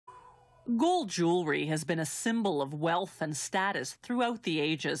Gold jewelry has been a symbol of wealth and status throughout the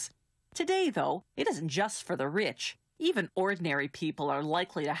ages. Today, though, it isn't just for the rich. Even ordinary people are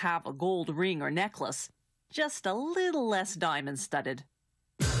likely to have a gold ring or necklace, just a little less diamond-studded.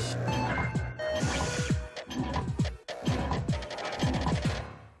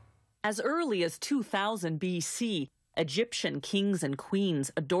 As early as 2000 BC, Egyptian kings and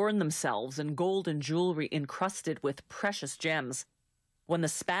queens adorned themselves in golden jewelry encrusted with precious gems. When the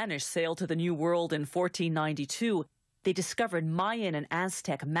Spanish sailed to the New World in 1492, they discovered Mayan and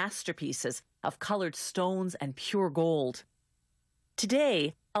Aztec masterpieces of colored stones and pure gold.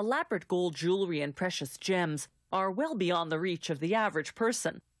 Today, elaborate gold jewelry and precious gems are well beyond the reach of the average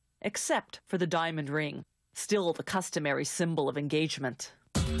person, except for the diamond ring, still the customary symbol of engagement.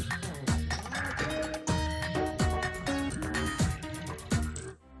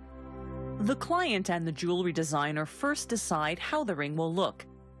 The client and the jewelry designer first decide how the ring will look.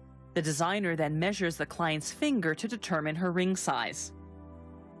 The designer then measures the client's finger to determine her ring size.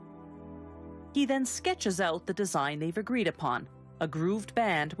 He then sketches out the design they've agreed upon, a grooved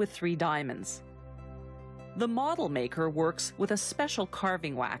band with 3 diamonds. The model maker works with a special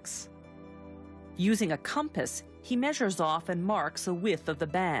carving wax. Using a compass, he measures off and marks a width of the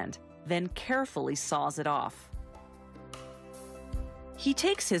band, then carefully saws it off. He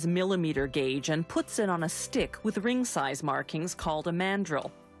takes his millimeter gauge and puts it on a stick with ring size markings called a mandrel.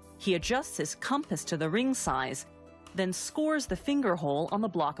 He adjusts his compass to the ring size, then scores the finger hole on the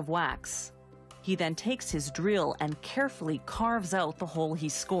block of wax. He then takes his drill and carefully carves out the hole he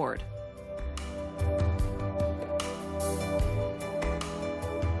scored.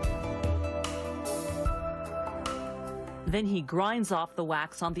 Then he grinds off the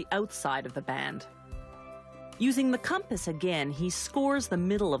wax on the outside of the band. Using the compass again, he scores the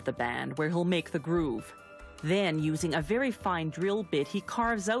middle of the band where he'll make the groove. Then, using a very fine drill bit, he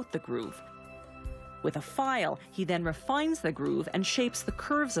carves out the groove. With a file, he then refines the groove and shapes the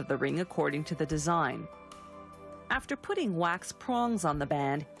curves of the ring according to the design. After putting wax prongs on the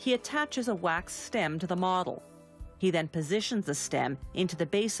band, he attaches a wax stem to the model. He then positions the stem into the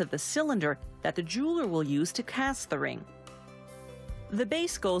base of the cylinder that the jeweler will use to cast the ring. The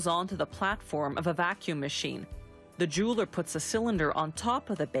base goes onto the platform of a vacuum machine. The jeweler puts a cylinder on top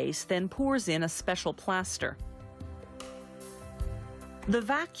of the base, then pours in a special plaster. The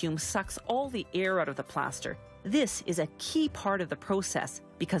vacuum sucks all the air out of the plaster. This is a key part of the process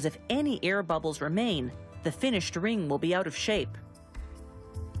because if any air bubbles remain, the finished ring will be out of shape.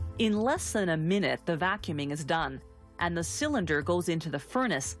 In less than a minute, the vacuuming is done, and the cylinder goes into the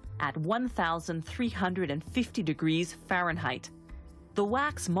furnace at 1,350 degrees Fahrenheit. The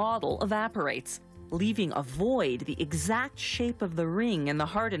wax model evaporates, leaving a void the exact shape of the ring in the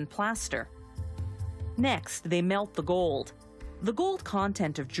hardened plaster. Next, they melt the gold. The gold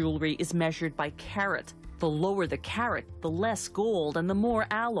content of jewelry is measured by carat. The lower the carat, the less gold and the more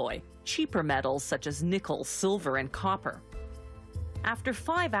alloy, cheaper metals such as nickel, silver, and copper. After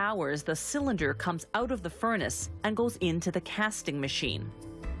 5 hours, the cylinder comes out of the furnace and goes into the casting machine.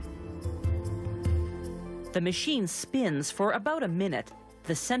 The machine spins for about a minute.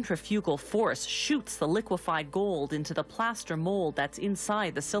 The centrifugal force shoots the liquefied gold into the plaster mold that's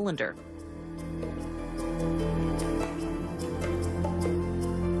inside the cylinder.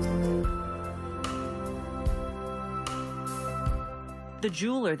 The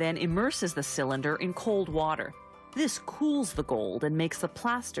jeweler then immerses the cylinder in cold water. This cools the gold and makes the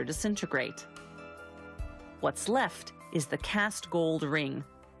plaster disintegrate. What's left is the cast gold ring,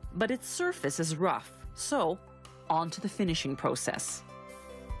 but its surface is rough. So, on to the finishing process.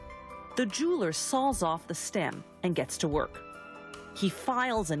 The jeweler saws off the stem and gets to work. He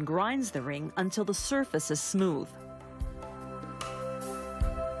files and grinds the ring until the surface is smooth.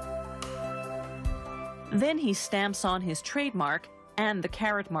 Then he stamps on his trademark and the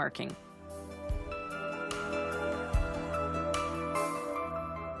carat marking.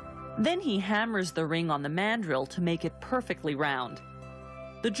 Then he hammers the ring on the mandrel to make it perfectly round.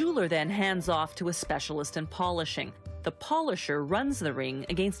 The jeweler then hands off to a specialist in polishing. The polisher runs the ring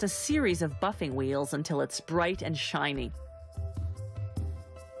against a series of buffing wheels until it's bright and shiny.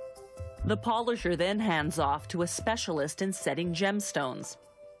 The polisher then hands off to a specialist in setting gemstones.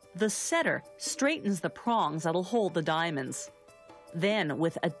 The setter straightens the prongs that'll hold the diamonds. Then,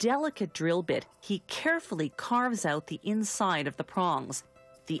 with a delicate drill bit, he carefully carves out the inside of the prongs.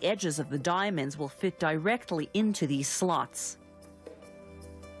 The edges of the diamonds will fit directly into these slots.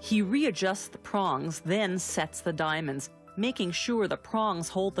 He readjusts the prongs, then sets the diamonds, making sure the prongs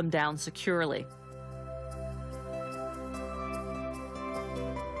hold them down securely.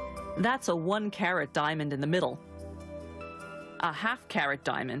 That's a 1-carat diamond in the middle. a half-carat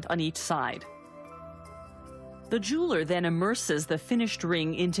diamond on each side. The jeweler then immerses the finished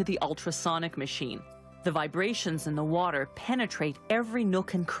ring into the ultrasonic machine. The vibrations in the water penetrate every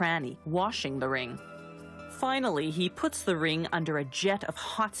nook and cranny, washing the ring. Finally, he puts the ring under a jet of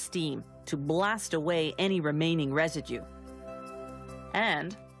hot steam to blast away any remaining residue.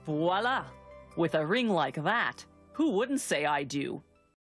 And voila! With a ring like that, who wouldn't say I do?